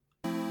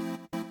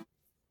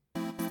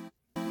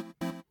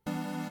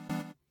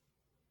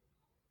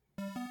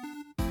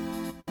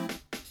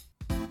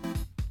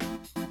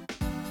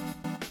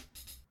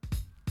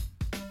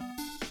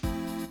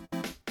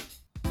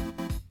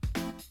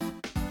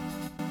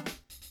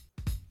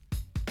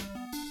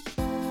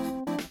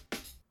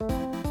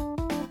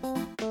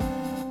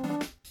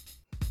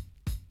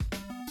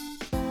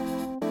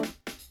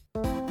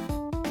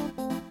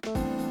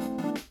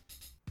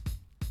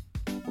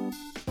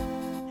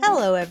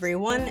Hello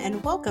everyone,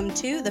 and welcome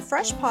to the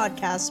Fresh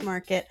Podcast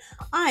Market.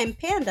 I'm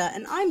Panda,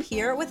 and I'm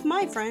here with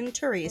my friend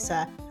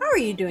Teresa. How are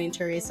you doing,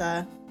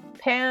 Teresa?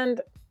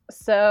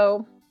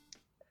 So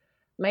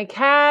my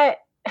cat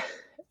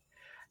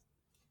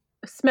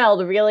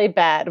smelled really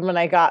bad when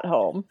I got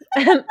home.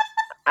 And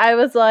I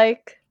was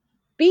like,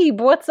 Beeb,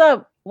 what's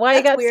up? Why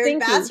you got weird.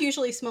 stinky? Bass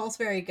usually smells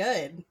very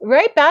good.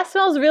 Right? Bass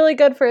smells really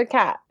good for a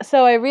cat.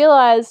 So I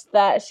realized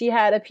that she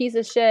had a piece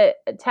of shit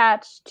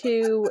attached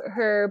to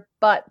her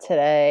butt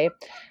today.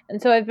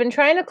 And so I've been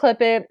trying to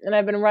clip it, and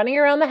I've been running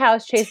around the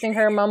house chasing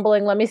her,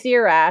 mumbling, "Let me see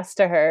your ass"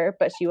 to her,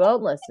 but she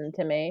won't listen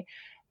to me.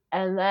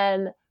 And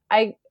then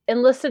I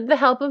enlisted the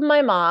help of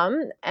my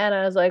mom, and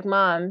I was like,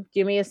 "Mom,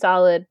 do me a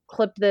solid,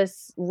 clip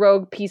this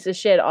rogue piece of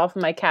shit off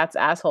of my cat's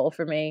asshole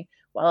for me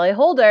while I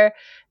hold her."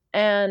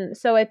 And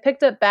so I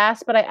picked up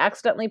Bass, but I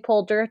accidentally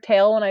pulled her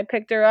tail when I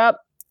picked her up.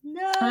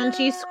 No. And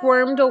she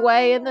squirmed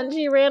away, and then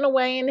she ran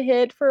away and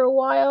hid for a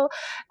while.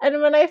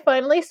 And when I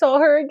finally saw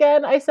her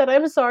again, I said,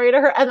 "I'm sorry"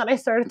 to her, and then I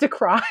started to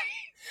cry.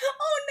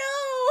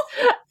 Oh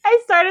no! I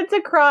started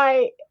to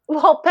cry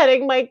while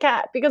petting my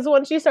cat, because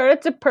when she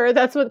started to purr,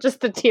 that's when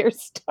just the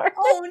tears started.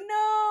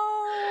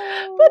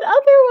 Oh no! But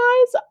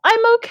otherwise,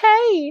 I'm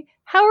okay.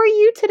 How are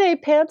you today,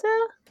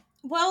 Panda?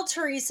 Well,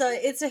 Teresa,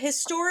 it's a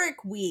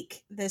historic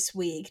week this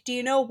week. Do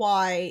you know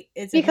why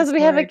it's because we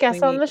have a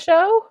guest on the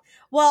show?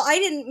 Well, I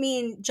didn't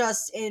mean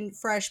just in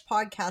Fresh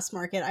Podcast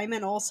Market. I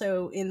meant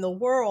also in the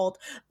world.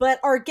 But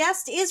our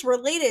guest is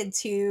related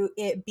to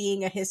it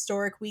being a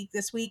historic week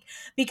this week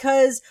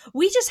because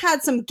we just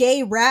had some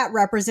gay rat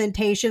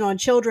representation on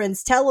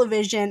children's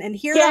television. And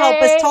here to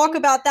help us talk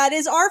about that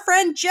is our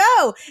friend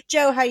Joe.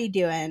 Joe, how you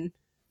doing?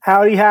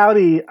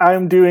 Howdy.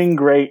 I'm doing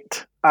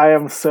great. I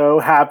am so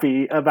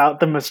happy about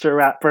the Mr.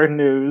 Ratburn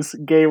news.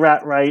 Gay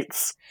rat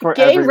rights for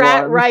everyone. Gay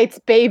rat rights,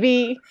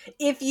 baby.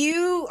 If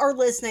you are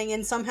listening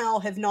and somehow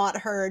have not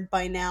heard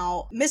by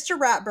now, Mr.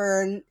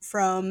 Ratburn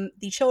from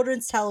the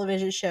children's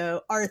television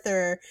show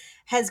Arthur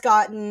has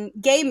gotten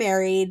gay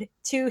married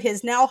to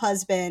his now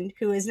husband,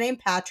 who is named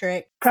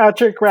Patrick.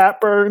 Patrick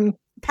Ratburn.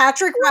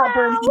 Patrick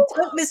Ratburn. He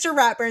took Mr.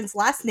 Ratburn's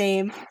last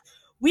name.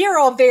 We are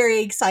all very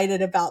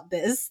excited about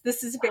this.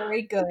 This is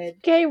very good.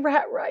 Gay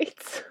rat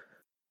rights.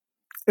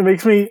 It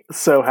makes me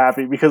so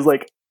happy because,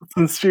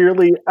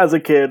 sincerely, as a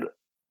kid,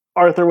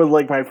 Arthur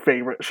was, my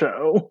favorite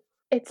show.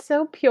 It's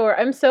so pure.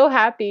 I'm so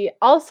happy.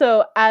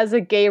 Also, as a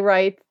gay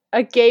rats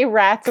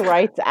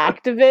rights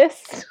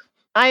activist,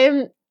 I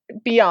am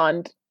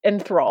beyond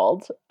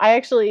enthralled. I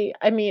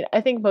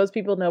think most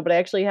people know, but I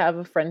actually have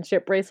a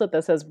friendship bracelet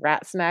that says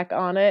Rat Snack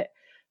on it.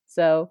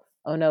 So,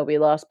 oh no, we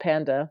lost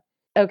Panda.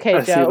 Okay,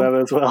 I Joe. see that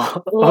as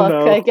well.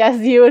 Look, I guess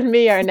you and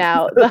me are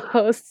now the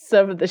hosts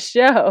of the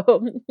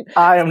show.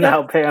 I am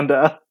now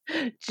Panda.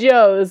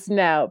 Joe's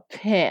now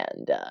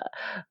Panda.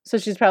 So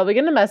she's probably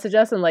going to message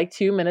us in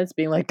 2 minutes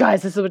being like,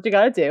 "Guys, this is what you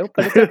got to do."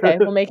 But it's okay.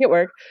 We'll make it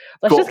work.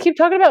 Let's just keep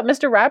talking about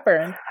Mr.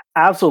 Ratburn.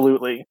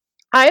 Absolutely.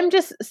 I'm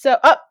just so...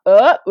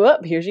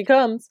 here she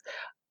comes.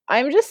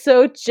 I'm just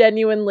so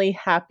genuinely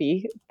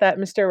happy that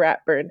Mr.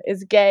 Ratburn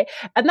is gay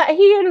and that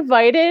he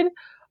invited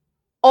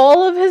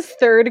all of his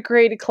third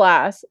grade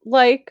class.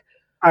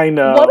 I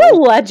know. What a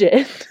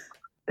legend.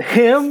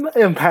 Him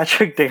and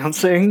Patrick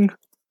dancing.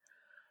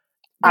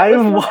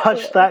 I've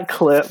watched that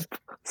clip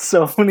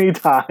so many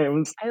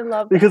times. I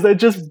love it. Because it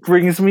just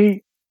brings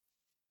me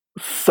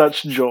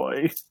such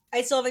joy.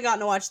 I still haven't gotten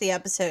to watch the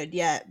episode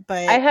yet,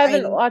 but I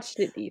haven't watched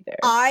it either.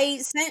 I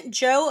sent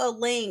Joe a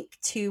link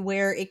to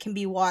where it can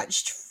be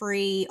watched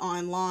free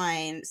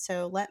online.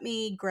 So let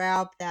me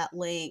grab that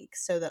link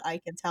so that I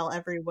can tell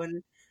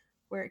everyone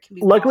where it can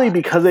be Luckily, watched.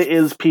 because it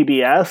is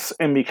PBS,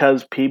 and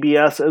because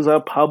PBS is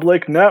a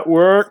public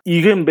network,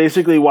 you can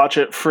basically watch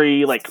it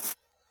free,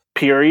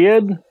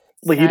 period.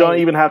 You don't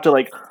even have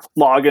to,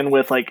 log in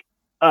with,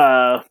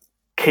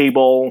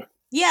 cable.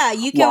 Yeah,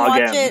 you can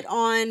watch it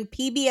on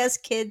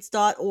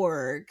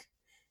pbskids.org.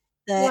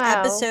 The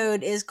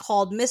episode is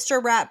called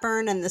Mr.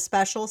 Ratburn and the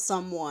Special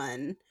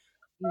Someone.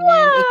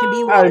 And it can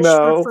be watched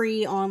for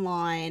free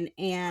online,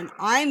 and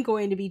I'm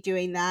going to be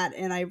doing that,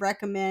 and I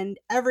recommend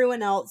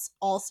everyone else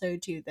also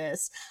do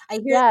this.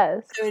 I hear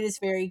the episode is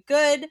very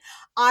good.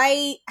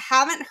 I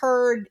haven't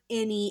heard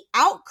any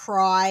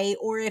outcry,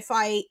 or if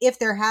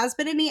there has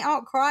been any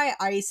outcry,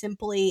 I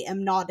simply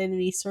am not in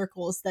any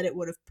circles that it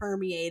would have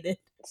permeated.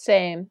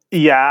 Same.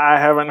 Yeah, I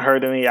haven't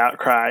heard any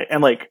outcry.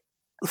 And,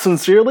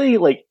 sincerely,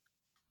 it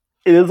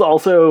is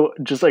also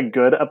just a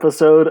good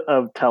episode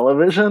of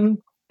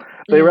television.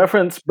 They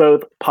reference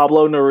both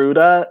Pablo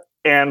Neruda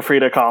and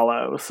Frida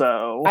Kahlo,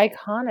 so...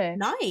 Iconic.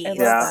 Nice. I love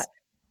that.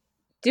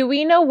 Do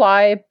we know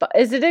why...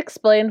 Is it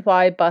explained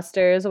why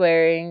Buster is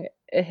wearing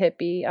a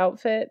hippie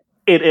outfit?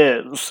 It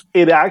is.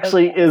 It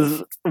actually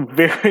is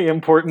very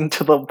important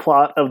to the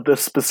plot of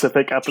this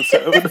specific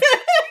episode.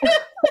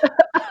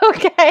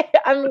 Okay,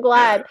 I'm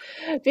glad.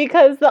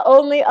 Because the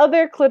only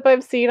other clip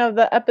I've seen of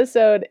the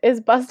episode is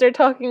Buster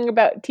talking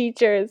about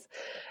teachers,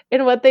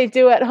 and what they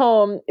do at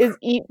home is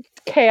eat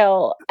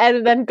kale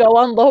and then go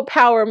on low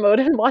power mode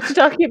and watch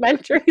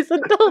documentaries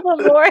until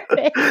the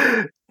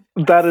morning.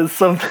 That is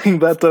something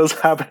that does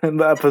happen in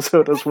the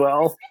episode as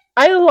well.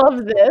 I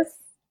love this.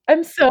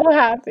 I'm so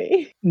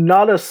happy.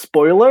 Not a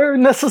spoiler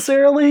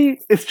necessarily.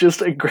 It's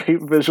just a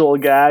great visual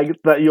gag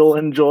that you'll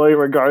enjoy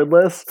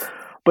regardless.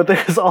 But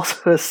there's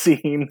also a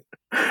scene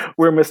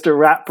where Mr.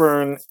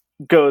 Ratburn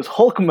goes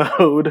Hulk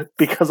mode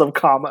because of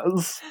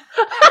commas.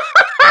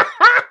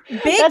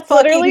 Big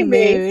fucking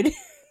mood.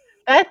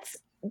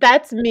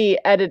 That's me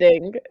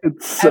editing.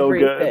 It's so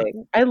everything.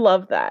 Good. I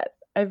love that.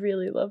 I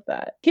really love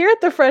that. Here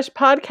at the Fresh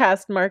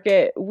Podcast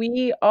Market,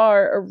 we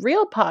are a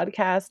real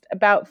podcast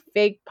about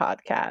fake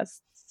podcasts.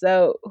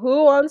 So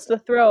who wants to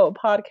throw a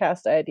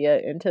podcast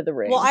idea into the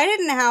ring? Well, I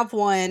didn't have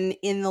one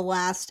in the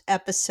last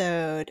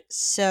episode,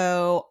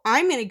 so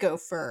I'm going to go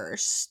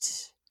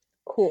first.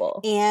 Cool.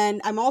 And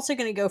I'm also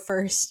going to go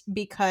first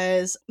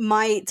because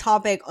my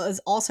topic is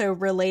also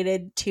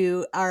related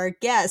to our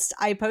guest.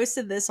 I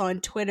posted this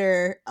on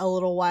Twitter a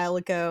little while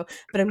ago,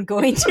 but I'm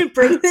going to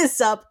bring this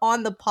up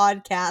on the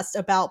podcast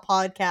about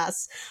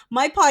podcasts.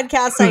 My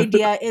podcast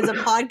idea is a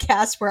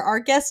podcast where our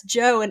guest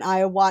Joe and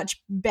I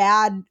watch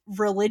bad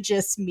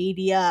religious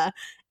media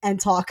and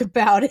talk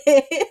about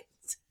it.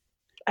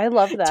 I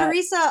love that.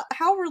 Teresa,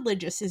 how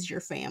religious is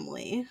your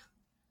family?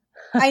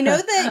 I know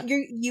that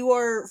you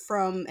are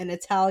from an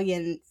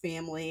Italian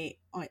family,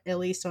 at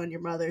least on your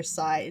mother's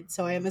side,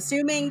 so I am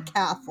assuming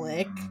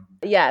Catholic.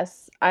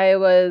 Yes, I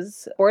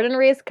was born and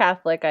raised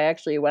Catholic. I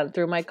actually went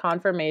through my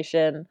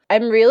confirmation.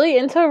 I'm really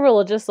into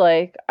religious,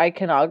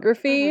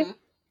 iconography,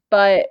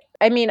 but,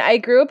 I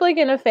grew up,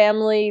 in a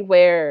family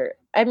where,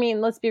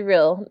 let's be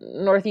real,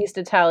 Northeast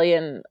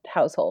Italian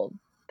household.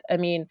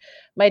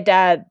 My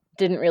dad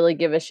didn't really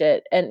give a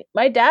shit. And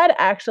my dad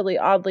actually,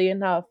 oddly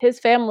enough, his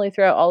family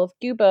throughout all of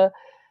Cuba,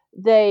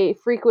 they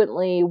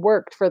frequently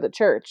worked for the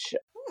church.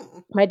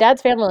 My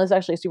dad's family was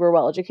actually super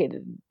well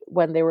educated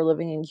when they were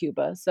living in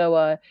Cuba.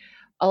 So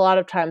a lot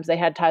of times they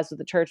had ties with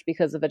the church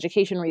because of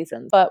education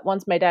reasons. But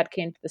once my dad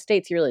came to the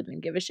States, he really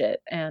didn't give a shit.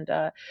 And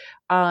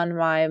on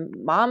my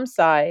mom's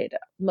side,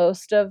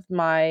 most of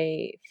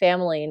my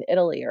family in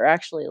Italy are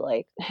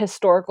actually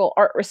historical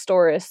art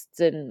restorists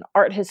and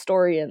art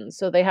historians.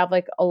 So they have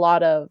a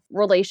lot of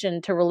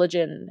relation to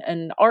religion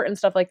and art and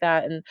stuff like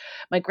that. And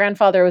my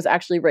grandfather was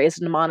actually raised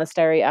in a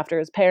monastery after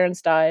his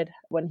parents died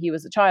when he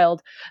was a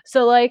child.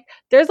 So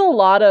there's a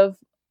lot of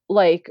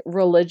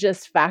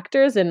religious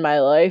factors in my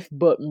life,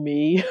 but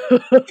me.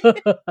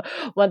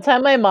 One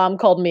time my mom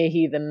called me a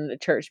heathen in the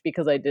church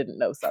because I didn't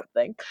know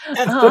something.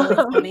 That's really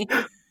funny.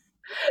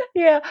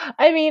 Yeah.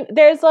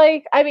 There's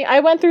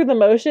I went through the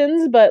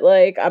motions, but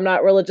I'm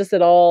not religious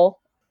at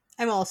all.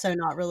 I'm also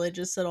not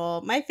religious at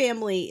all. My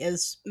family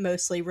is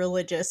mostly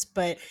religious,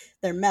 but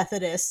they're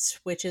Methodists,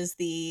 which is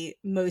the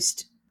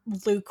most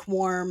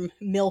lukewarm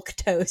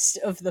milquetoast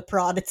of the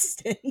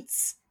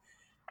Protestants.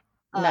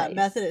 Nice.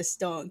 Methodists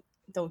don't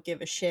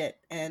give a shit,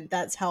 and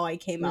that's how I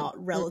came out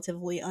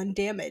relatively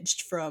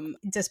undamaged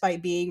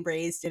despite being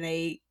raised in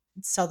a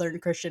Southern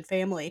Christian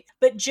family.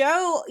 But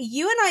Joe,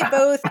 you and I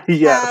both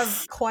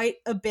have quite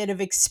a bit of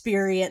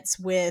experience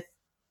with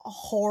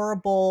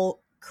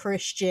horrible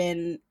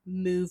Christian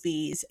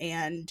movies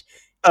and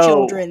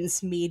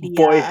children's media.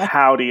 Boy,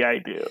 howdy I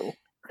do.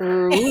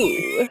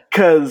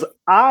 Because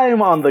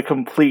I'm on the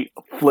complete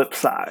flip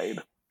side.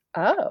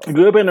 Oh. I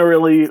grew up in a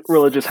really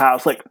religious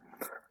house.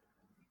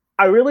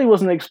 I really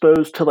wasn't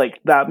exposed to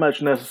that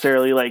much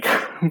necessarily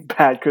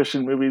bad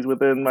Christian movies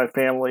within my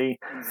family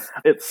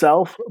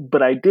itself,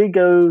 but I did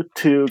go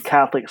to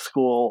Catholic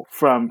school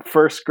from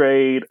first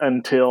grade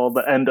until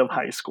the end of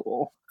high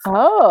school.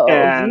 Oh,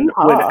 and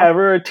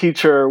whenever a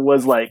teacher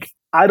was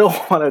I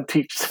don't want to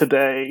teach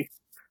today,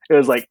 it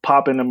was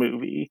pop in a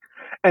movie.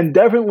 And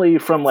definitely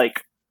from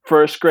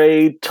first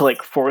grade to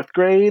fourth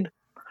grade,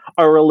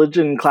 our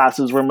religion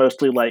classes were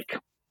mostly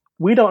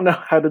we don't know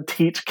how to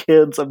teach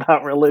kids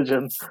about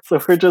religion, so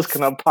we're just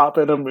going to pop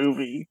in a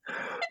movie.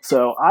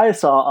 So I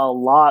saw a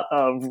lot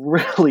of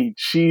really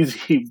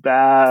cheesy,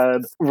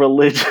 bad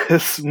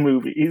religious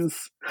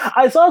movies.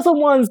 I saw some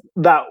ones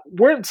that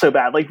weren't so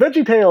bad.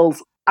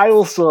 VeggieTales, I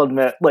will still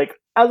admit,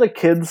 as a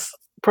kids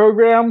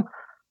program,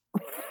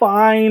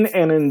 fine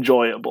and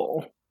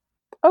enjoyable.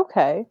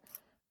 Okay.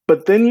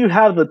 But then you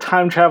have the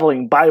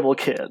time-traveling Bible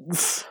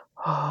Kids.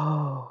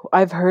 Oh,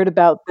 I've heard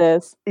about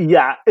this.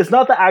 Yeah, it's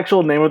not the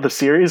actual name of the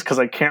series because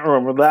I can't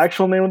remember the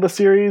actual name of the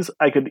series.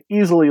 I could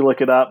easily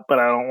look it up, but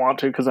I don't want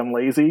to because I'm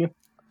lazy.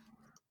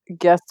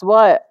 Guess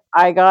what?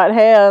 I got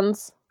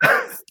hands.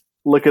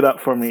 Look it up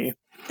for me.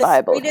 The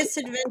Bible. Greatest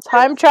Adventure.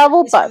 Time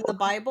travel Bible. The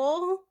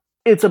Bible.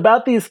 It's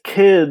about these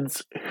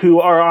kids who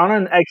are on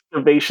an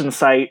excavation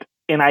site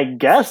in, I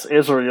guess,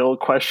 Israel, ?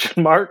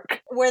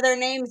 Were their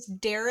names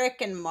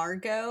Derek and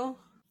Margot?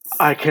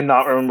 I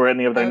cannot remember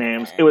any of their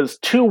names. It was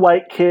two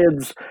white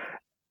kids,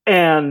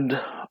 and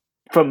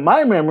from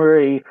my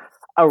memory,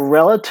 a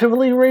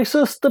relatively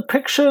racist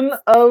depiction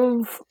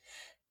of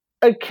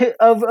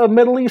a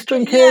Middle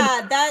Eastern kid.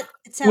 Yeah, that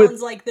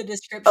sounds like the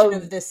description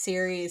of this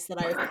series that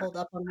I pulled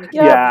up on Wikipedia.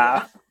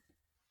 Yeah.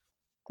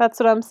 That's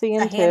what I'm seeing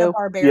the too.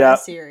 Hanna-Barbera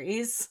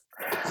series.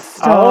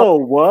 Oh,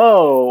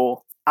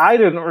 whoa. I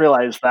didn't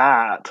realize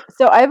that.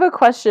 So I have a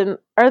question.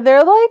 Are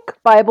there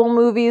like Bible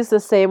movies the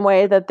same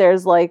way that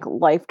there's like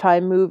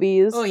Lifetime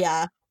movies? Oh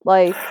yeah.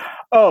 Like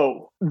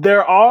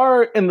there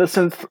are, in the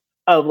sense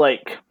of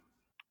like,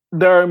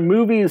 there are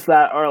movies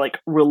that are like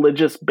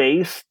religious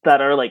based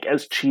that are like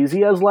as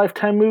cheesy as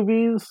Lifetime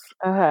movies.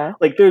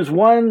 Like there's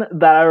one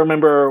that I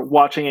remember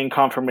watching in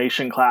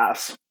confirmation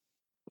class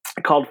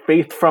called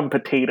Faith from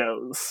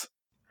Potatoes,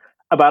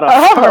 about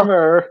a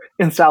farmer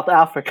in South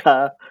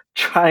Africa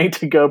trying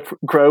to go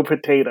grow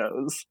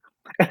potatoes.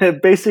 And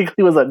it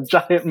basically was a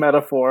giant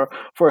metaphor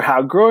for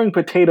how growing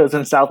potatoes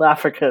in South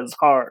Africa is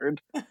hard.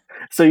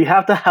 So you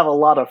have to have a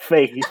lot of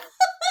faith.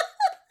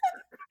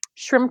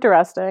 Shrimp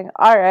interesting.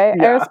 All right.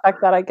 Yeah. I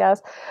respect that, I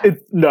guess.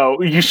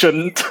 No, you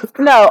shouldn't.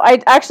 No, I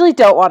actually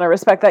don't want to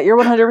respect that. You're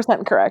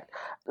 100% correct.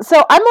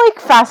 So I'm like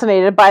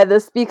fascinated by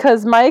this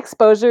because my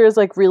exposure is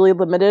like really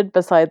limited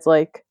besides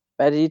like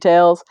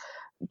VeggieTales.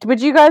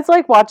 Would you guys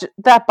like watch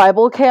that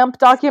Bible camp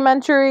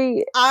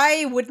documentary?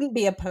 I wouldn't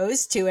be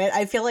opposed to it.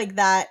 I feel like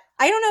that,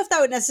 I don't know if that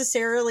would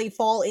necessarily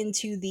fall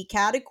into the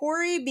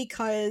category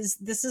because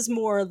this is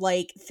more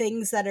like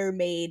things that are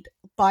made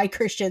by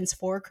Christians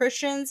for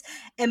Christians,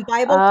 and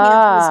Bible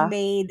camp was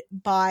made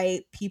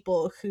by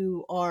people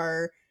who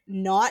are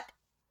not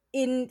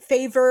in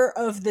favor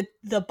of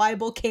the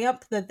Bible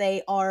camp that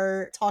they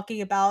are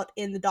talking about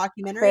in the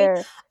documentary.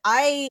 Fair.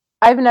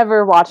 I've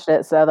never watched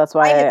it, so that's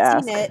why I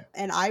haven't seen it,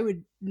 and I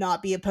would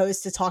not be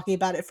opposed to talking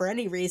about it for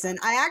any reason.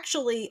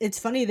 It's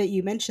funny that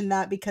you mentioned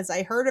that because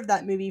I heard of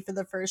that movie for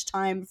the first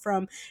time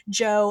from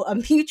Joe, a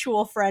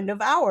mutual friend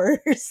of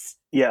ours.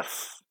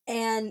 Yes.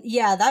 And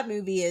yeah, that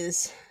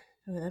movie's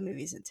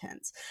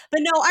intense.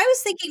 But no, I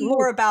was thinking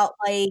more about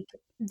like,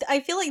 I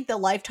feel like the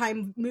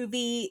Lifetime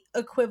movie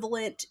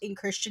equivalent in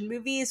Christian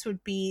movies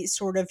would be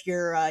sort of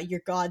your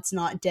God's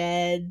Not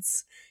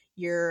Deads,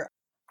 your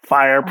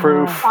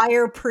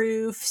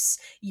Fireproofs,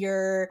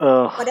 your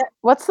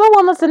what's the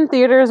one that's in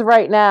theaters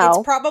right now?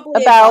 It's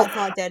probably about a God's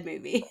Not Dead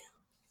movie.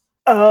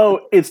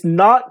 Oh, it's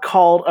not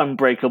called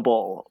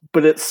Unbreakable,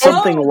 but it's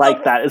something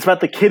like that. It's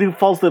about the kid who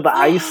falls through the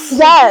ice.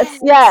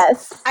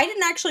 Yes. I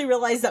didn't actually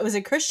realize that was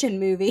a Christian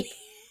movie.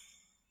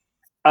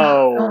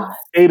 Oh,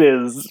 it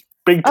is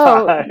big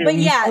time. But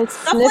yeah,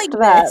 stuff like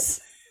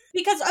this.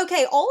 Because,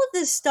 okay, all of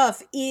this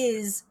stuff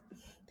it's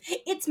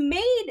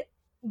made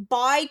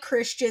by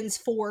Christians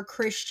for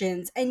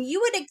Christians, and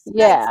you would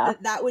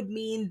expect that would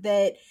mean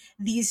that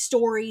these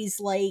stories,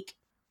 like,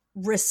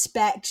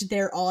 respect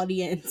their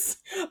audience.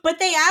 But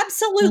they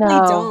absolutely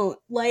don't.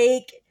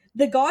 Like,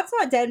 the God's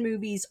Not Dead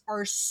movies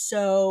are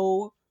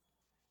so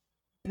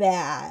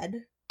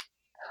bad.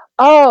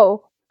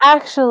 Oh,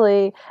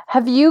 actually,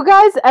 have you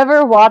guys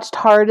ever watched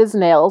Hard as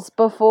Nails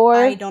before?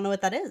 I don't know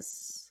what that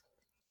is.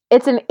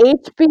 It's an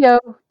HBO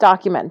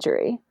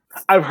documentary.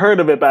 I've heard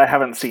of it, but I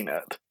haven't seen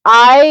it.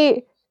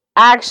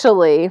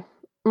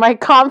 My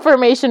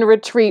confirmation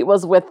retreat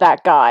was with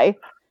that guy.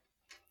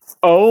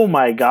 Oh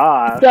my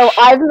gosh. So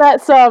I've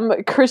met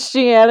some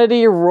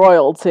Christianity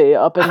royalty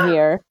up in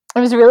here. It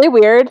was really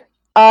weird.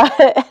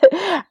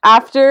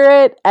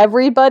 After it,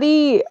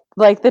 everybody,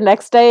 like the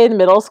next day in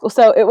middle school,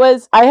 so it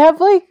was,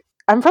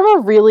 I'm from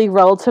a really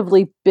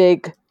relatively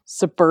big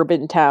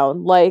suburban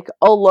town, like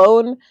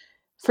alone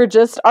for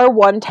just our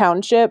one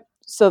township.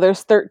 So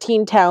there's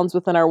 13 towns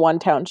within our one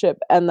township,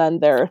 and then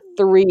there are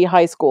 3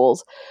 high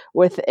schools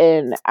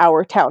within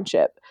our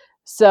township.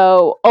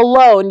 So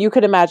alone, you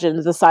could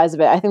imagine the size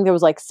of it. I think there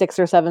was like 6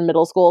 or 7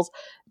 middle schools.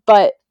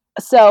 But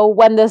so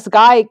when this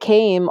guy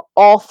came,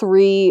 all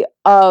 3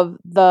 of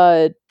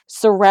the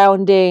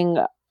surrounding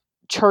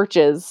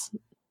churches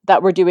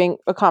that were doing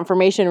a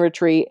confirmation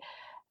retreat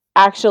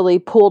actually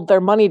pooled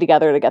their money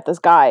together to get this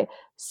guy.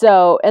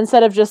 So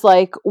instead of just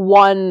like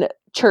one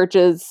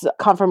church's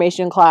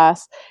confirmation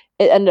class,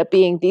 it ended up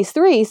being these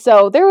 3.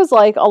 So there was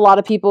like a lot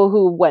of people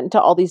who went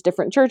to all these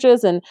different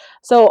churches. And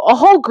so a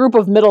whole group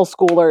of middle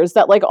schoolers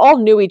that like all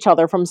knew each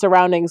other from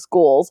surrounding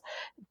schools,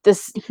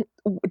 this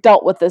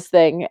dealt with this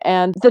thing.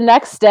 And the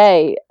next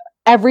day,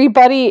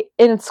 everybody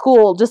in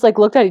school just like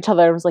looked at each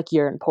other and was like,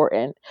 you're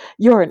important,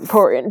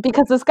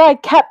 because this guy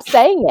kept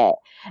saying it.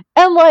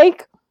 And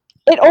like,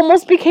 it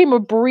almost became a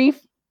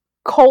brief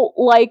cult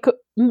like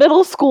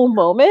middle school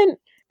moment.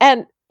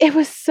 And it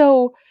was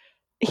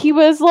he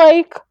was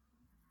like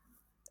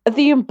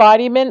the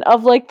embodiment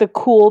of like the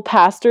cool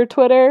pastor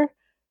Twitter.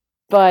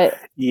 But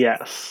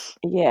yes.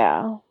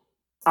 Yeah.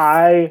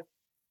 I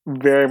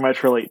very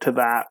much relate to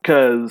that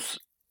because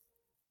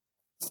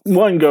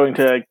one, going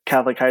to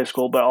Catholic high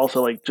school, but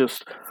also like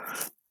just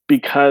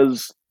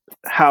because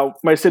how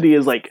my city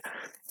is like,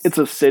 it's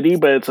a city,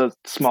 but it's a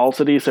small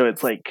city. So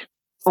it's like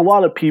a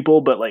lot of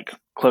people, but like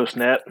close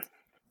knit.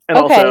 And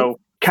also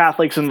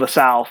Catholics in the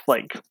South,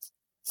 like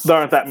there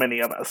aren't that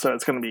many of us. So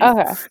it's going to be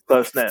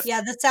close knit.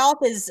 Yeah. The South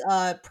is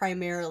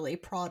primarily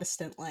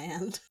Protestant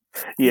land.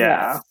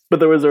 Yeah. Yes. But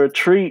there was a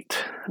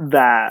retreat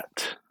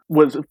that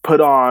was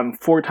put on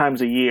 4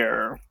 times a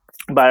year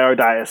by our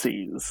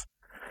diocese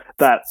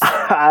that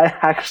I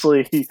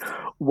actually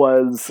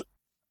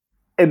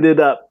ended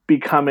up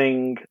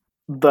becoming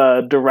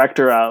the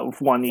director of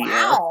 1 year.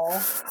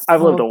 Wow.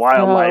 I've lived a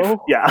wild life.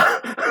 Yeah.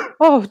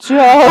 Oh,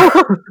 Joe.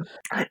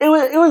 It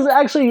was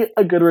actually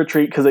a good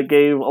retreat because it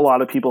gave a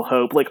lot of people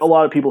hope. Like, a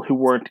lot of people who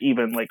weren't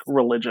even, like,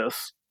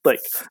 religious. Like,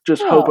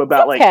 just hope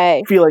about,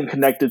 like, feeling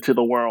connected to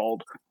the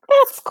world.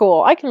 That's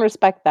cool. I can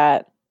respect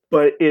that.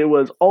 But it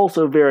was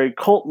also very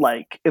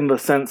cult-like in the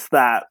sense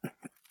that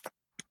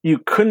you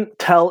couldn't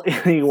tell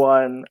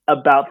anyone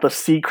about the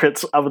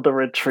secrets of the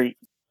retreat.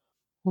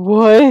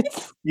 What?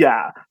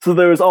 Yeah. So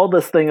there was all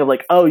this thing of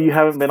like, oh, you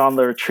haven't been on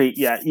the retreat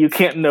yet. You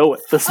can't know what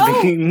this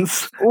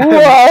means.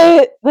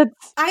 What?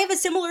 I have a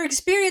similar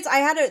experience.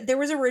 There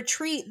was a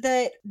retreat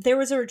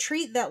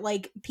that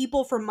like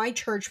people from my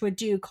church would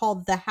do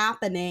called The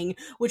Happening,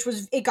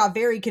 it got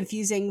very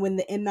confusing when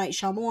the M. Night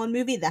Shyamalan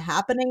movie The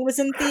Happening was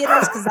in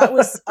theaters, because that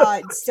was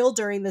still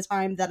during the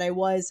time that I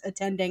was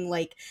attending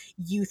like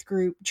youth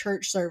group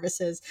church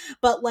services.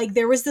 But like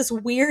there was this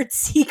weird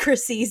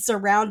secrecy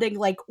surrounding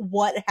like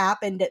what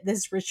happened at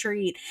this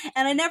retreat,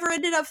 and I never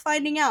ended up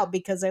finding out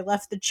because I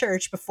left the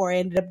church before I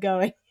ended up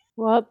going.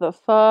 What the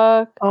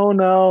fuck? Oh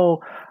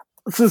no.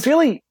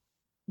 Sincerely,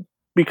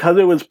 because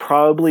it was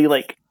probably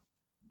like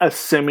a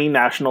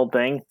semi-national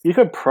thing, you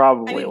could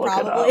probably look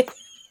it up.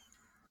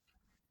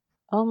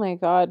 Oh my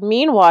god.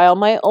 Meanwhile,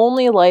 my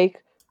only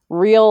like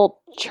real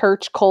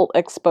church cult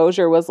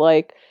exposure was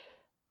like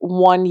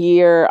 1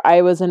 year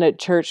I was in a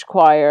church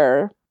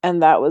choir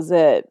and that was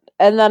it.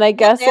 And then I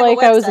guess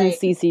like I was in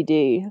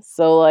CCD.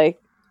 So like,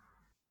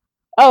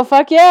 oh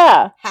fuck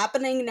yeah.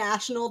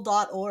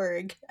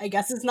 Happeningnational.org. I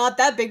guess it's not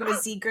that big of a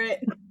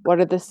secret. What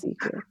are the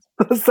secrets?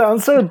 That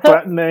sounds so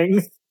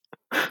threatening.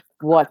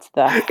 What's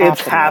the happening?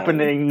 It's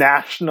happening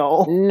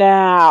national.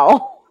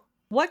 Now.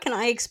 What can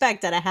I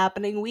expect at a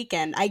happening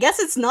weekend? I guess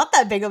it's not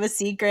that big of a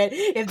secret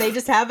if they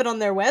just have it on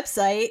their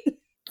website.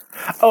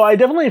 Oh, I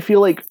definitely feel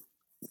like,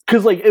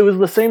 because like it was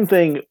the same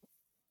thing.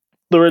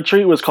 The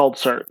retreat was called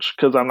Search,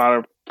 because I'm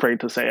not afraid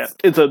to say it.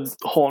 It's a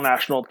whole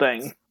national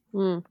thing.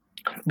 Mm.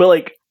 But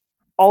like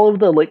all of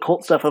the like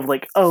cult stuff of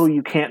like, oh,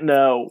 you can't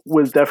know,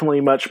 was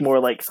definitely much more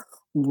like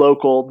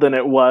local than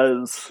it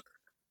was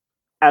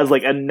as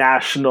like a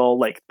national,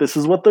 like, this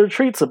is what the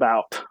retreat's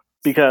about,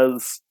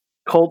 because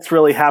cults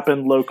really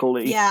happen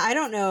locally. Yeah, I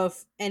don't know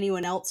if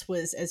anyone else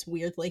was as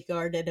weirdly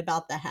guarded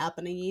about The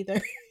Happening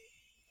either.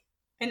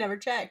 I never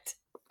checked.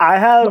 I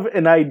have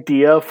an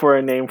idea for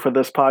a name for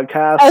this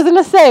podcast. I was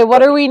going to say,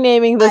 what are we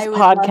naming this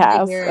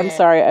podcast? I'm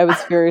sorry, I was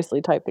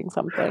furiously typing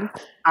something.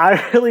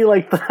 I really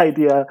like the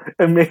idea,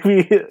 and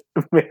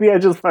maybe I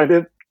just find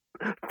it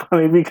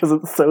funny because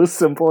it's so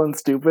simple and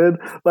stupid,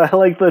 but I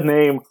like the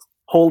name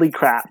Holy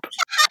Crap.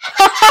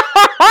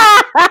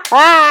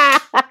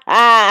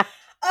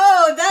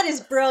 Oh, that is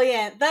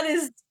brilliant.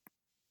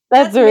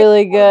 That's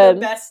really good. One of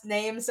the best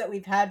names that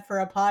we've had for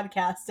a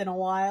podcast in a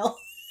while.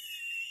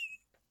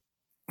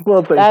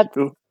 Well, thank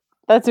you.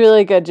 That's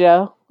really good,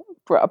 Joe.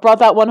 Brought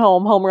that one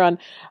home run.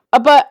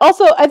 But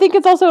also, I think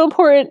it's also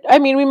important. I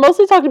mean, we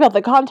mostly talked about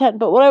the content,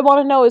 but what I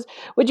want to know is,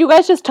 would you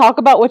guys just talk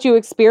about what you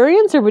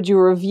experience, or would you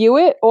review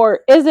it,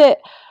 or is it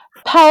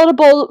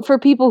palatable for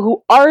people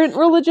who aren't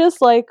religious?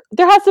 Like,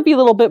 there has to be a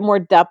little bit more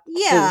depth to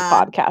this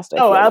podcast.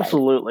 Oh,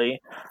 absolutely.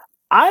 Like.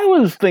 I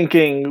was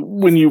thinking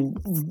when you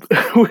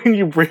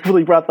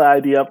briefly brought the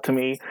idea up to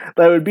me,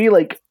 that it would be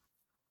like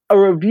a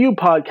review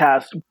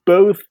podcast,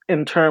 both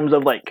in terms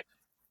of like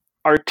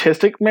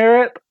artistic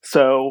merit,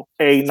 so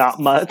A, not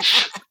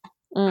much,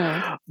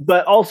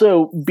 but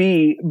also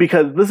B,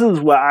 because this is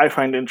what I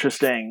find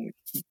interesting,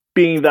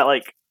 being that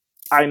like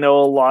I know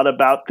a lot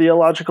about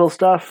theological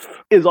stuff,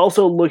 is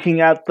also looking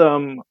at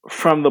them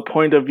from the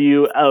point of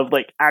view of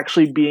like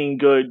actually being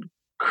good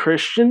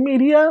Christian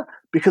media,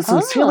 because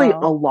sincerely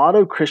a lot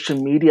of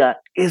Christian media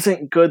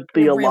isn't good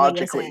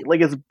theologically. Really isn't.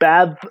 Like, it's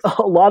bad.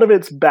 A lot of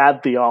it's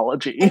bad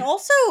theology, and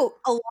also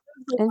a lot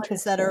of the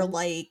ones that are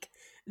like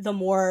the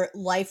more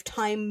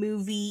Lifetime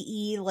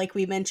movie-y, like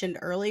we mentioned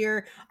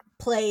earlier,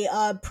 play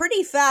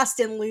pretty fast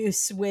and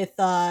loose with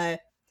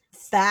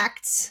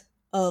facts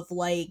of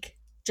like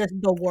just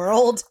the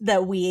world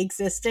that we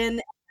exist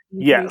in.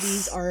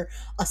 Movies are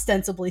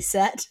ostensibly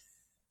set.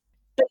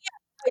 But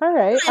yeah, all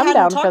right, I'm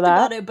down for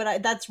that. About it,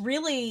 but that's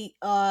really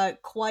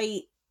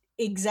quite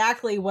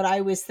exactly what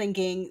I was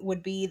thinking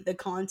would be the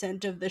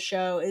content of the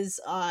show, is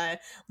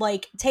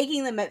like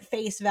taking them at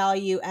face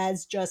value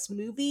as just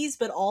movies,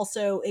 but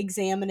also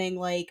examining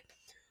like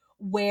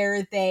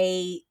where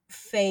they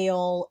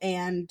fail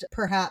and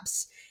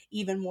perhaps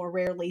even more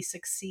rarely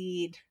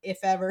succeed, if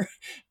ever,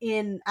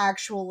 in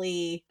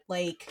actually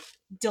like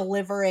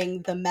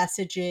delivering the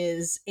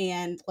messages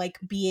and like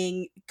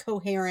being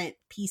coherent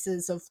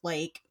pieces of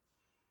like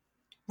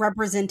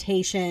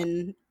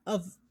representation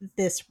of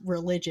this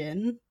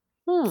religion.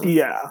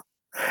 Yeah.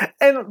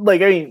 And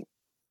like, I mean,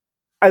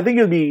 I think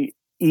it'd be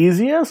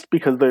easiest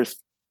because there's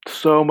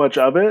so much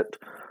of it,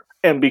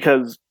 and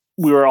because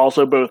we were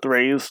also both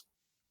raised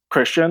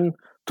Christian,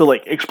 to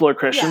like explore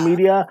Christian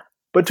media.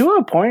 But to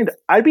a point,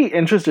 I'd be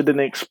interested in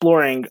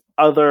exploring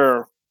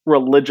other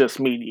religious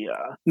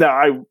media. Now,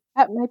 I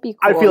That might be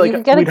cool. I feel like you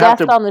could get a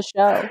guest on the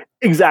show.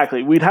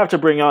 Exactly. We'd have to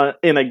bring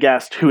in a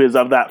guest who is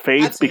of that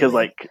faith. Absolutely. Because,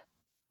 like,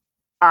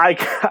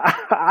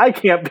 I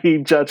can't be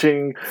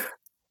judging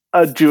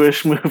a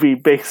Jewish movie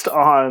based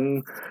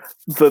on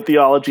the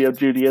theology of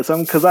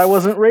Judaism because I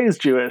wasn't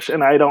raised Jewish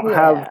and I don't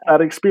have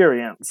that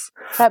experience.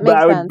 That makes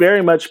but I would sense.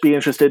 very much be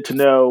interested to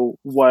know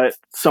what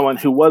someone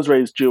who was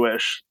raised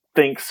Jewish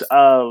thinks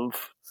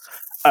of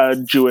a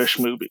Jewish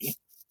movie.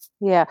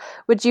 Yeah.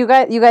 Would you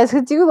guys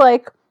could do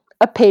like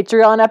a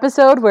Patreon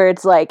episode where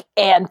it's like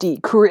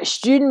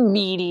anti-Christian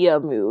media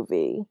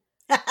movie.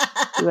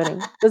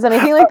 Does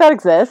anything like that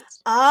exist?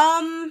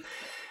 I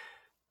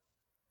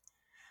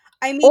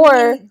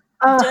mean,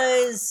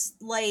 does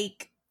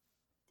like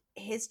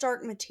His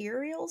Dark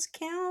Materials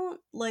count?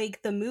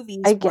 Like the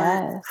movies? I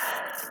guess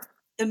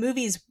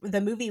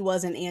the movie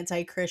wasn't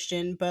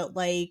anti-Christian, but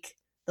like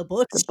the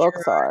books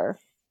are.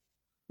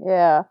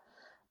 Yeah.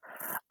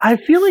 I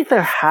feel like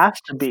there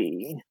has to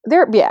be.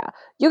 You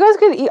guys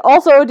could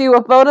also do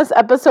a bonus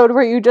episode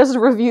where you just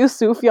review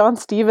Sufjan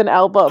Stevens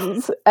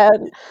albums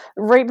and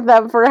rate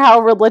them for how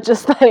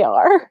religious they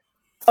are.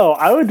 Oh,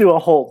 I would do a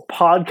whole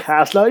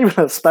podcast, not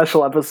even a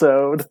special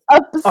episode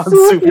on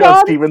Sufjan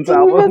Stevens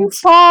albums.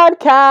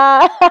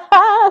 Podcast.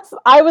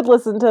 I would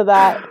listen to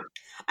that.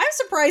 I'm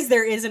surprised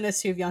there isn't a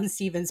Sufjan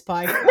Stevens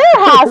podcast.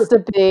 There has to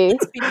be.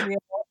 Let's be real.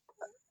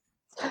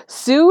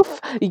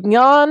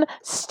 Sufjan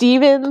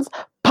Stevens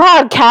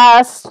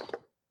podcast.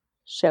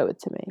 Show it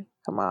to me.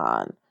 Come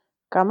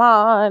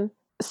on.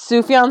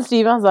 Sufjan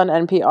Stevens on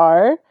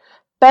NPR.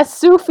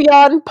 Best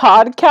Sufjan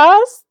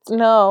podcast?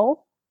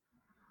 No.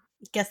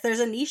 Guess there's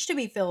a niche to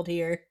be filled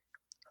here.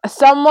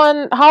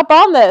 Someone hop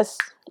on this.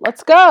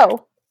 Let's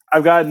go.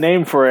 I've got a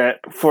name for it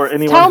for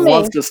anyone who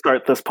wants to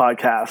start this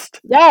podcast.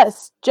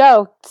 Yes,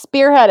 Joe,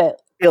 spearhead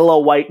it. Illa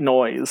White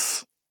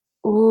Noise.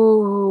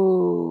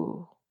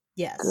 Ooh.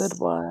 Yes. Good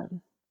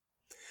one.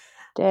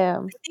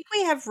 Damn. I think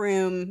we have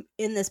room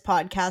in this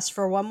podcast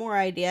for one more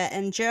idea.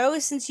 And Joe,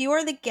 since you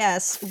are the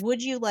guest,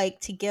 would you like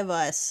to give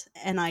us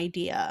an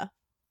idea?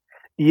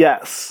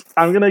 Yes.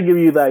 I'm going to give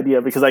you the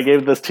idea because I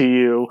gave this to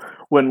you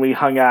when we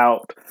hung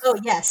out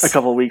a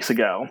couple weeks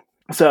ago.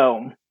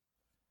 So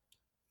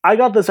I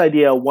got this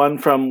idea, one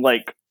from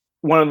like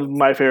one of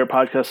my favorite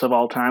podcasts of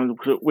all time,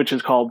 which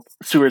is called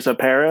Sewers of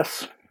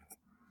Paris,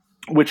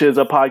 which is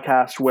a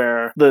podcast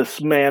where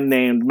this man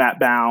named Matt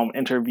Baum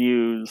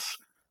interviews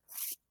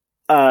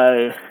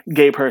a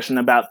gay person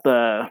about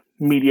the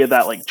media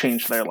that like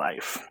changed their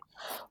life.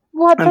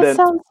 What? That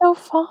sounds so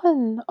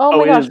fun. Oh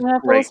my gosh, I'm going to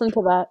have to listen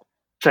to that.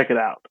 Check it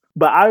out.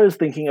 But I was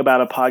thinking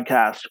about a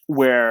podcast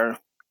where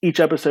each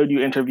episode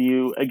you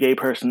interview a gay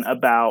person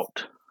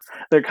about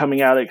their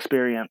coming out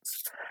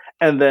experience.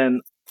 And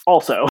then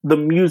also the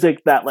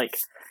music that like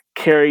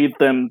carried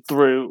them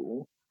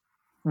through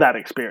that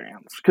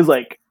experience. Because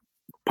like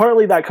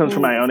partly that comes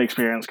from my own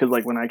experience. Because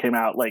like when I came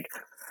out, like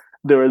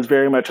there was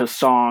very much a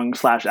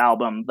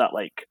song/album that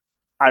like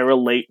I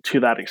relate to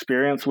that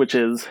experience, which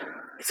is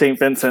St.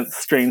 Vincent's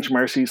Strange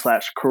Mercy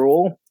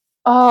 /Cruel.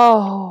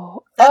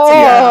 Oh,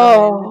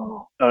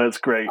 it's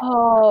great.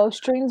 Oh,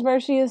 Strange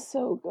Mercy is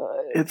so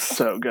good. It's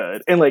so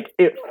good. And like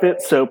it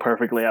fits so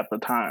perfectly at the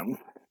time.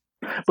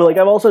 But like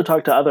I've also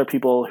talked to other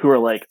people who are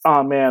like,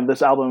 oh man,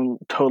 this album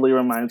totally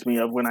reminds me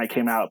of when I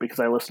came out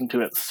because I listened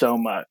to it so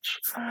much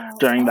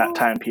during that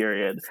time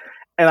period.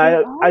 And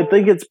I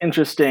think it's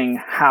interesting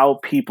how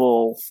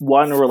people,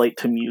 one, relate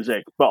to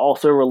music, but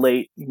also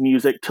relate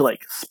music to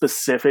like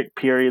specific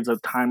periods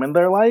of time in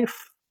their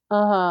life.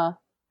 Uh-huh.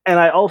 And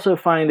I also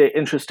find it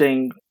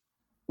interesting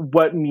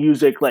what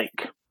music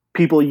like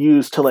people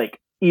use to like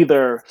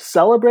either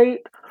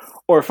celebrate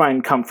or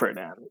find comfort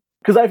in.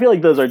 Because I feel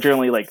like those are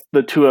generally like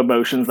the two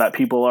emotions that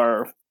people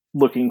are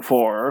looking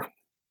for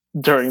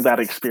during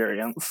that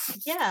experience.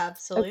 Yeah,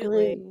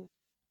 absolutely. Agreed.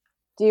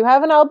 Do you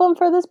have an album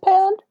for this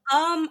band?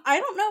 I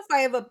don't know if I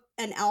have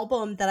an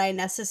album that I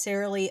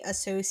necessarily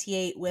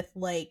associate with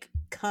like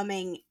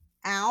coming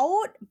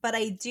out, but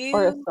I do.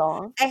 Or a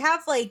song. I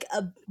have like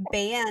a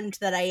band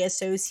that I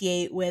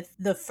associate with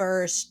the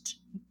first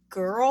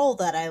girl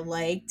that I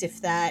liked,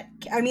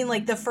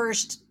 like the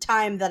first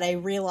time that I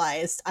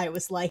realized I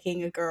was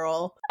liking a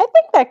girl. I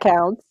think that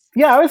counts.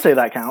 Yeah, I would say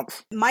that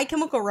counts. My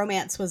Chemical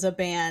Romance was a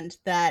band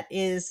that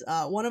is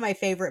one of my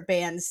favorite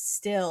bands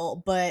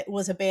still, but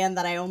was a band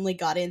that I only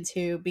got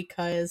into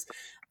because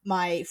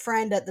my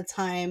friend at the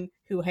time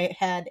who I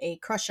had a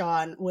crush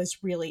on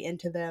was really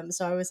into them.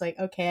 So I was like,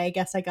 okay, I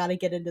guess I got to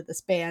get into this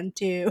band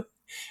too.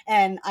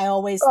 And I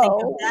always think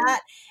of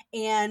that.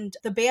 And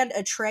the band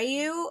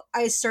Atreyu,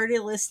 I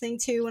started listening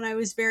to when I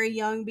was very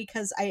young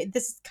because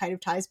this kind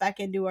of ties back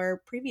into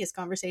our previous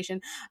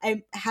conversation.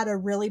 I had a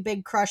really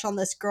big crush on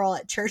this girl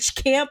at church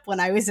camp when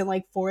I was in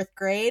like 4th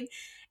grade.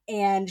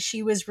 And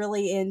she was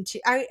really into,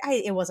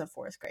 it wasn't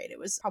 4th grade. It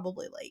was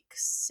probably like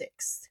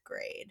 6th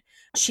grade.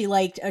 She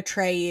liked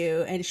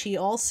Atreyu. And she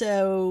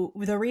also,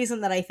 the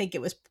reason that I think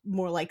it was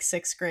more like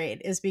 6th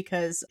grade is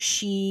because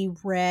she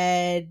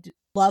read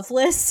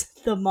Loveless,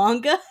 the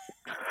manga.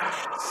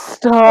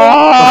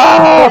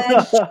 Stop!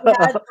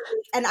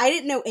 And I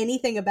didn't know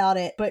anything about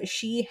it, but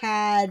she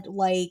had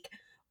like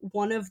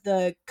one of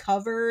the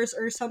covers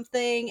or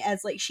something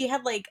as like she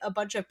had like a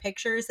bunch of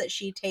pictures that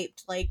she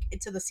taped like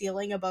to the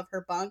ceiling above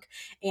her bunk,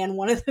 and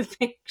one of the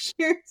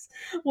pictures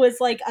was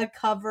like a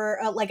cover,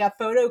 like a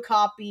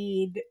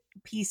photocopied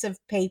piece of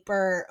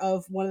paper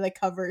of one of the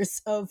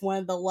covers of one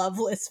of the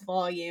Loveless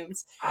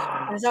volumes.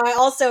 And so I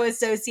also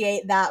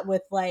associate that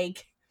with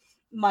like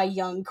my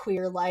young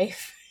queer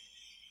life.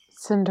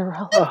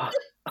 Cinderella.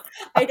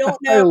 I don't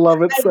know. I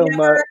love it so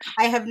much.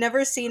 I have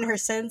never seen her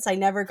since. I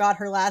never got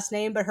her last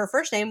name, but her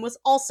first name was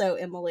also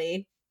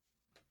Emily.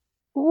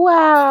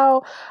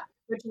 Wow.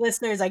 Which,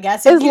 listeners, I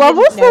guess, is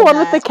Loveless the one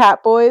with the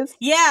cat boys?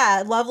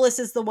 Yeah, Loveless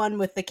is the one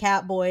with the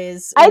cat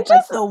boys. I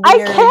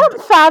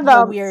can't fathom.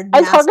 The weird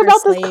I talk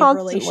about this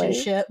constantly.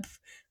 Relationship.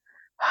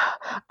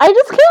 I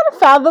just can't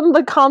fathom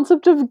the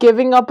concept of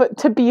giving up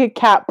to be a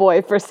cat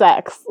boy for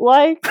sex.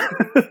 Like,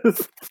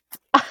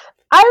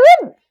 I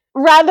would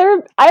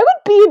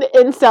be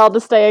an incel to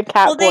stay a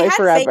cat boy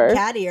forever. They had fake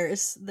cat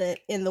ears that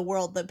in the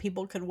world that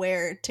people could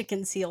wear to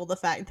conceal the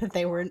fact that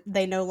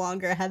they no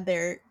longer had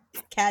their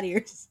cat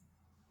ears.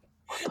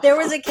 There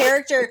was a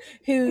character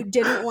who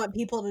didn't want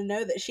people to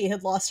know that she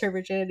had lost her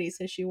virginity,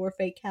 so she wore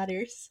fake cat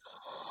ears.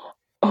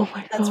 Oh my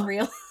god. That's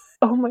real.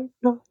 Oh my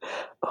god.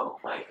 Oh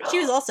my god. She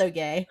was also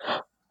gay.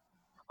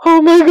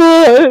 Oh my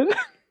god.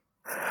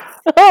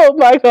 Oh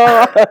my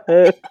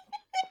god.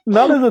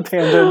 Not as a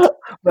tangent,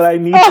 but I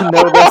need to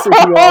know this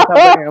if you all have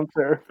the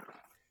answer.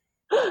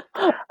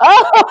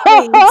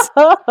 Please,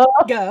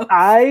 go.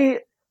 I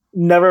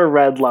never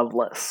read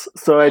Loveless,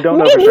 so I don't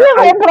know for sure.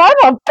 But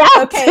I'm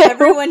about to.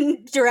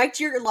 Everyone, direct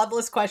your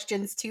Loveless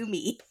questions to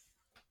me.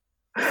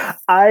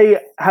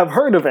 I have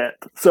heard of it,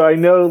 so I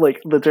know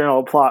like the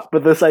general plot,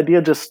 but this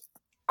idea just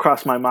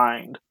crossed my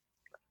mind.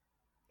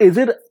 Is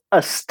it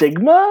a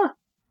stigma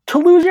to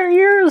lose your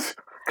ears?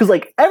 Because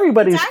like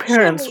everybody's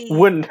parents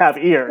wouldn't have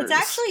ears. It's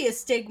actually a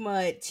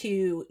stigma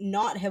to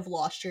not have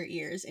lost your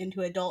ears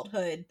into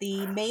adulthood.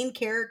 The main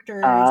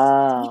character's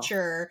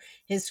teacher,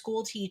 his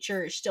school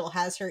teacher, still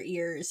has her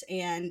ears,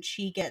 and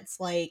she gets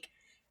like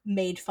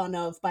made fun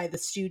of by the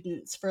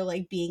students for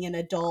like being an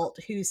adult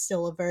who's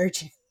still a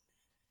virgin.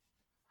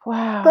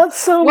 Wow, that's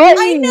so mean.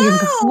 I know.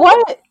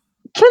 What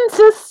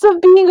consists of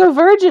being a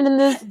virgin in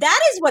this? That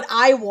is what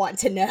I want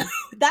to know.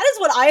 That is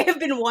what I have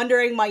been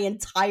wondering my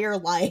entire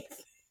life.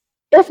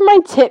 If my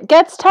tit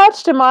gets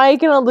touched, am I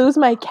gonna lose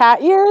my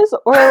cat ears,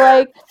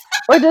 or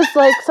does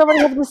like somebody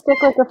have to stick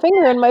like a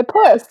finger in my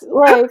puss?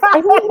 Like,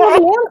 I don't know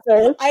the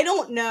answer. I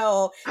don't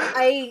know.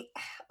 I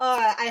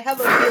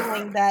have a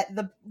feeling that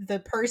the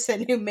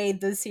person who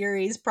made the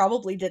series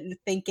probably didn't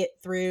think it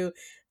through.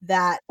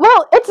 That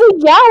well, it's a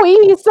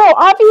yaoi, so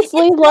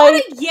obviously it's like not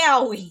a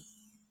yaoi.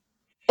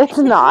 It's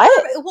not?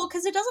 Well,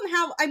 because it doesn't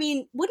have. I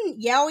mean,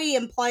 wouldn't yaoi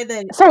imply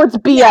that? So it's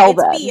BL. Yeah,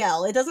 it's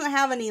BL. It doesn't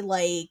have any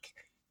like.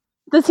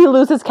 Does he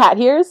lose his cat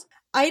ears?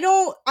 I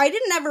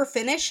didn't ever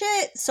finish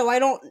it, so I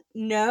don't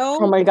know.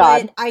 Oh my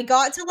god! But I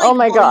got to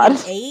like volume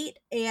 8,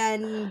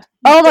 and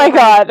oh my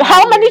god!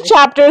 How many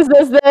chapters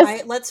is this? All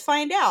right, let's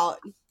find out.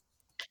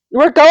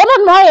 We're going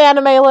on my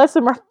anime list,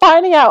 and we're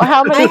finding out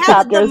how many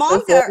chapters. The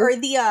manga or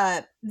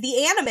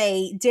the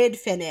anime did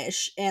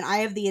finish, and I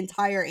have the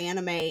entire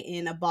anime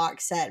in a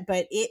box set,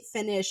 but it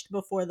finished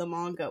before the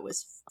manga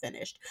was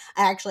finished.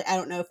 I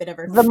don't know if it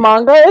ever. The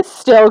manga is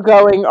still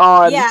going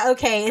on. Yeah,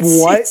 okay,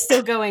 it's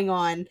still going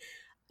on.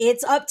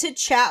 It's up to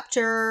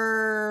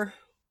chapter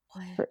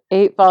for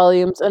 8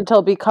 volumes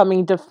until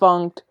becoming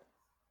defunct.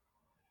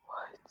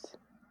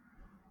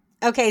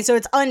 What? Okay, so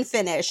it's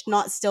unfinished,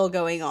 not still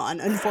going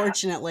on,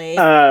 unfortunately.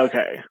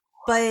 Okay.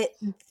 But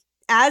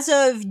as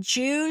of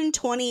June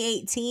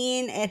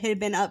 2018, it had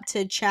been up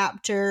to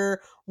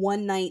chapter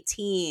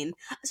 119.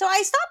 So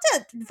I stopped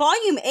at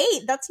volume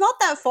 8. That's not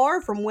that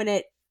far from when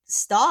it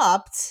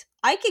stopped.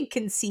 I could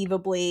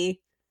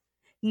conceivably.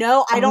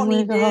 No, I don't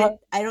need to.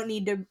 I don't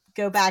need to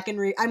go back and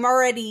read. I'm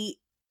already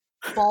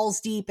balls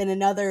deep in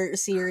another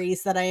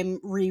series that I'm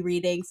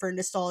rereading for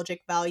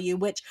nostalgic value,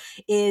 which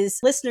is,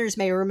 listeners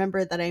may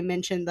remember that I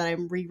mentioned that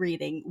I'm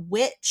rereading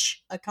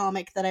Witch, a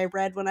comic that I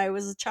read when I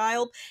was a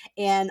child,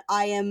 and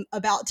I am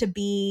about to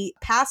be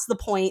past the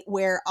point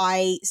where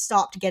I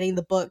stopped getting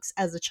the books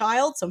as a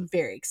child, so I'm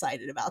very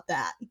excited about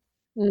that.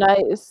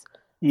 Nice.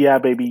 Yeah,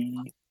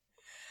 baby.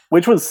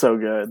 Which was so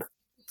good.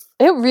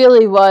 It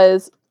really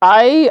was.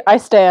 I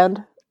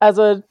stand as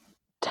a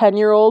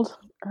 10-year-old,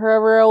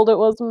 however old it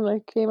was when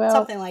it came out.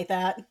 Something like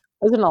that.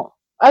 I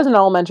was in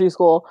elementary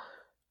school.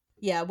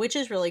 Yeah, Witch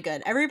is really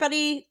good.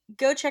 Everybody,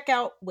 go check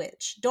out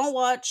Witch. Don't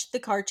watch the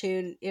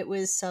cartoon. It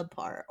was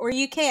subpar. Or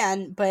you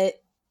can, but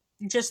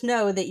just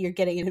know that you're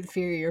getting an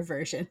inferior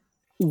version.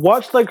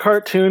 Watch the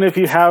cartoon if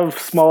you have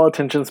small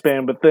attention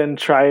span, but then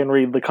try and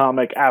read the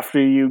comic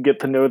after you get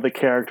to know the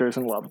characters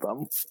and love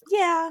them.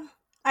 Yeah.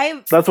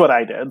 That's what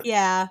I did.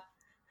 Yeah.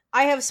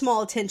 I have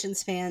small attention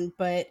span,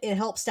 but it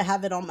helps to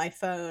have it on my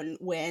phone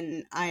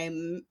when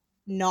I'm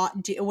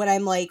when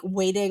I'm like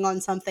waiting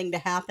on something to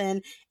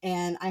happen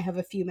and I have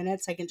a few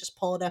minutes, I can just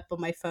pull it up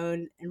on my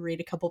phone and read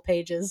a couple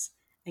pages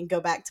and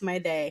go back to my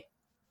day.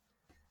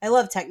 I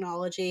love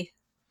technology.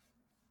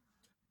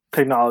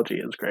 Technology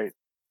is great.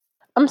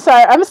 I'm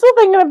sorry, I'm still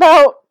thinking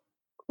about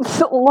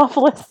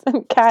Loveless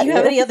and cat. Do you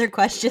have any other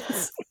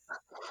questions?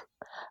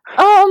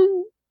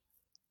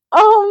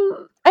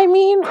 I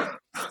mean,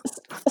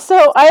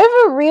 so I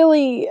have a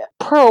really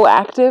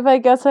proactive, I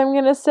guess I'm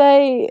gonna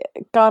say,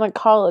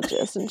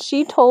 gynecologist, and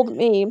she told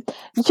me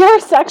you're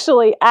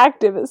sexually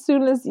active as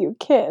soon as you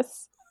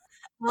kiss.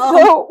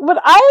 So would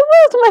I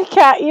lose my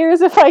cat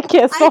ears if I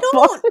kiss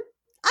someone?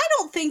 I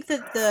don't think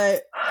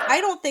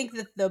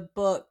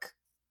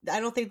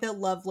that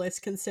Loveless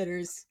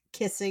considers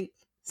kissing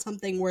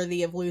something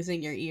worthy of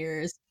losing your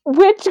ears.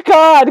 Which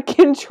god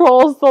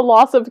controls the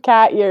loss of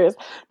cat ears?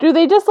 Do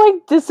they just like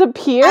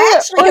disappear? I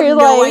actually have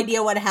no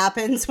idea what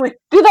happens when.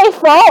 Do they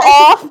fall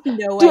off?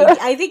 No idea.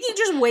 I think you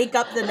just wake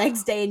up the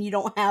next day and you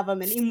don't have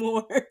them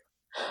anymore.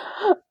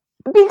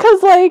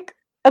 Because like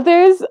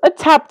there's a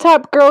Tap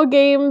Tap Girl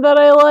game that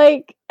I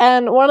like,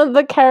 and one of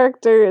the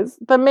characters,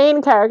 the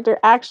main character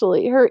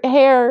actually, her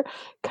hair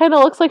kind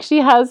of looks like she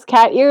has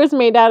cat ears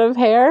made out of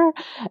hair,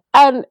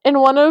 and in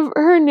one of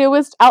her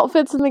newest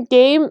outfits in the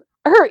game,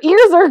 her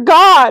ears are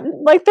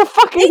gone. Like they're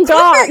fucking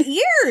gone. They took her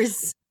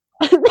ears.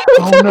 They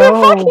took her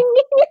fucking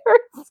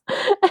ears.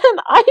 And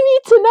I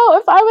need to know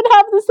if I would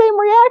have the same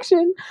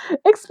reaction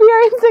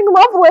experiencing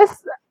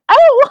Loveless. I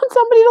don't want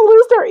somebody to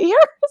lose their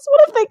ears.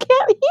 What if they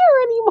can't hear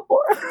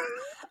anymore?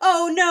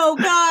 Oh no,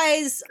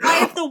 guys! I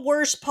have the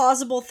worst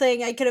possible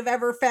thing I could have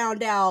ever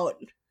found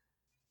out.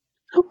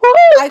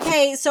 What?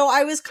 Okay, so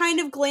I was kind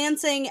of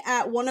glancing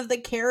at one of the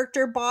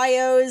character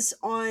bios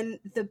on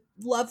the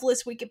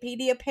Loveless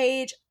Wikipedia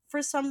page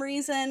for some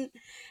reason,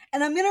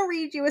 and I'm gonna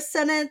read you a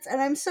sentence,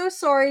 and I'm so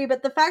sorry,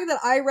 but the fact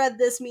that I read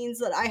this means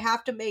that I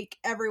have to make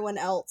everyone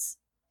else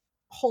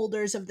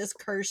holders of this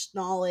cursed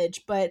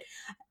knowledge, but...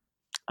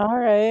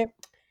 Alright.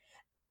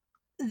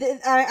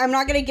 I'm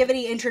not going to give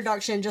any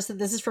introduction, just that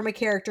this is from a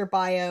character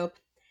bio.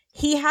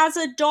 He has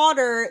a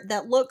daughter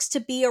that looks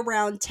to be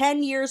around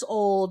 10 years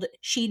old.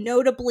 She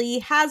notably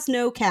has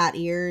no cat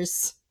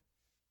ears.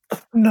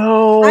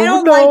 No, I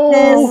don't like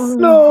this.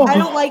 No. I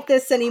don't like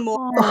this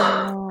anymore.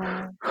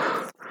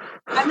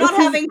 I'm not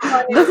having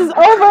fun. This is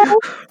over.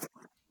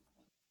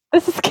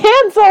 This is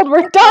canceled.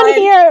 We're done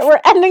here.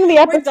 We're ending the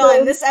episode. We're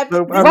done. This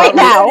episode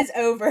now is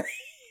over.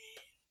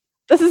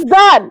 This is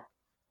done.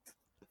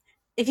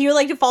 If you would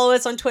like to follow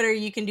us on Twitter,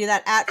 you can do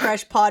that at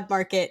Fresh Pod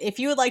Market. If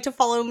you would like to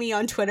follow me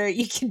on Twitter,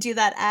 you can do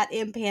that at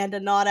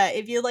Impandanata.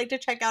 If you'd like to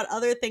check out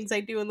other things I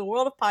do in the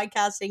world of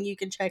podcasting, you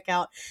can check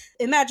out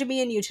Imagine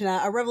Me and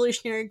Utena, a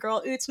Revolutionary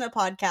Girl Utena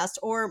podcast,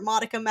 or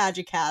Monica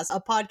Magicast, a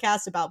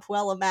podcast about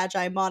Puella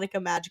Magi, Monica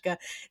Magica.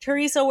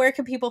 Teresa, where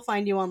can people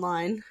find you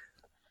online?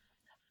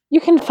 You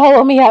can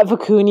follow me at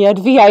Vicuñad,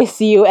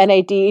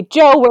 Vicunad.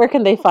 Joe, where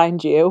can they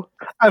find you?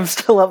 I'm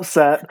still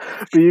upset,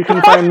 but you can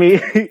find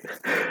me.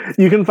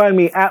 You can find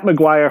me at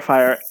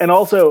McGuireFire, and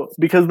also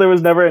because there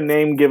was never a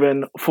name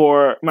given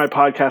for my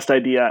podcast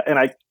idea, and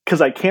because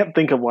I can't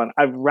think of one,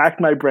 I've racked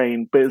my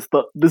brain, but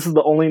this is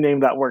the only name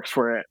that works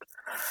for it.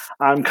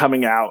 I'm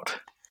coming out.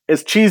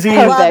 It's cheesy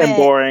and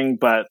boring,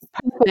 but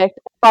perfect.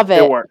 Love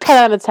it. It works. 10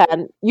 out of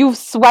 10. You've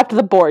swept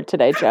the board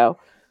today, Joe.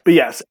 But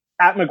yes.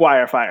 At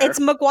McGuireFire. It's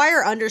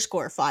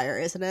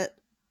McGuire_fire, isn't it?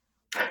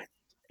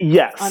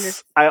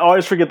 Yes. I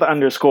always forget the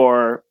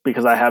underscore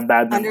because I have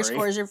bad memory.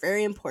 Underscores are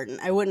very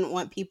important. I wouldn't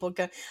want people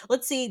go...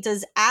 Let's see,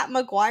 does at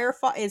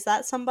McGuireFire... Is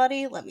that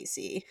somebody? Let me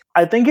see.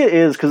 I think it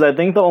is, because I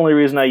think the only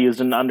reason I used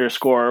an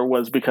underscore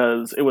was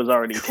because it was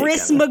already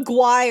Chris taken.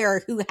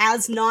 McGuire, who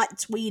has not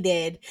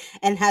tweeted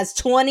and has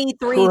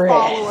 23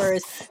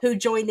 followers, who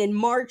joined in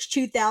March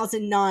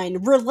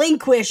 2009,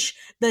 relinquish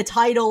the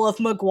title of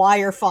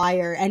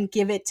McGuireFire and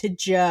give it to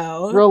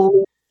Joe.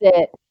 Release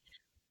it.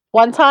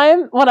 One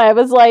time when I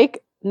was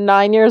like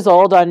 9 years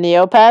old on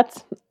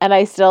Neopets, and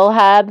I still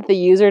had the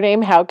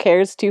username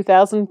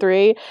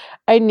HowCares2003,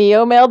 I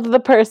Neo-mailed the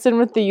person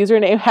with the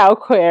username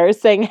HowCares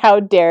saying, "How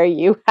dare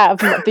you have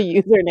the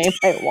username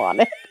I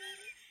wanted."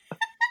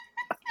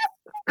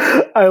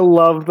 I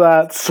love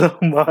that so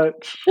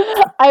much.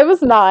 I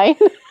was 9.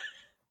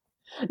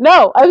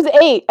 No, I was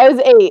 8.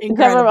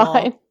 Incredible. Never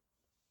mind.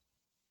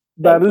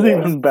 That is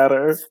even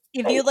better.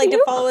 If you'd like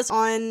to follow us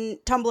on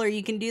Tumblr,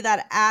 you can do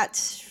that at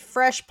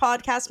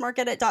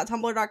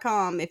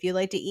freshpodcastmarket@tumblr.com. If you'd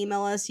like to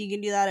email us, you can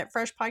do that at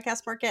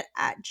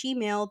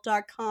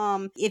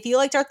freshpodcastmarket@gmail.com. If you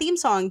liked our theme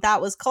song, that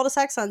was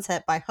Cul-de-sac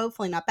Sunset by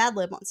Hopefully Not Bad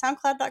Lib on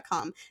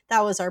soundcloud.com.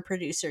 That was our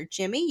producer,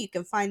 Jimmy. You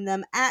can find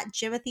them at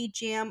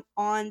JimothyJam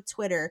on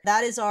Twitter.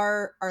 That is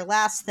our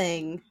last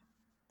thing,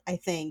 I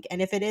think.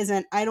 And if it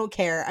isn't, I don't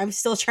care. I'm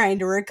still trying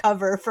to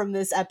recover from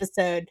this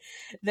episode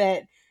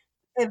and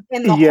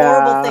the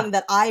horrible thing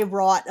that I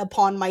wrought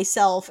upon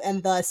myself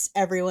and thus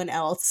everyone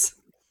else.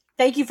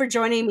 Thank you for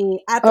joining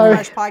me at the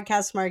Fresh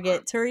Podcast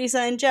Market,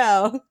 Teresa and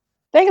Joe.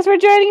 Thanks for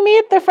joining me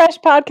at the Fresh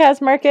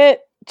Podcast Market,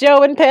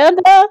 Joe and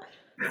Panda.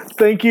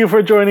 Thank you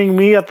for joining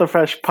me at the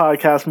Fresh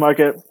Podcast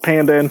Market,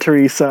 Panda and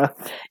Teresa.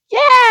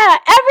 Yeah,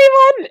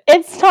 everyone,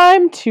 it's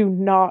time to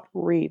not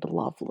read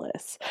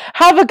Loveless.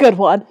 Have a good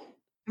one.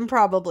 I'm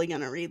probably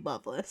going to read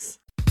Loveless.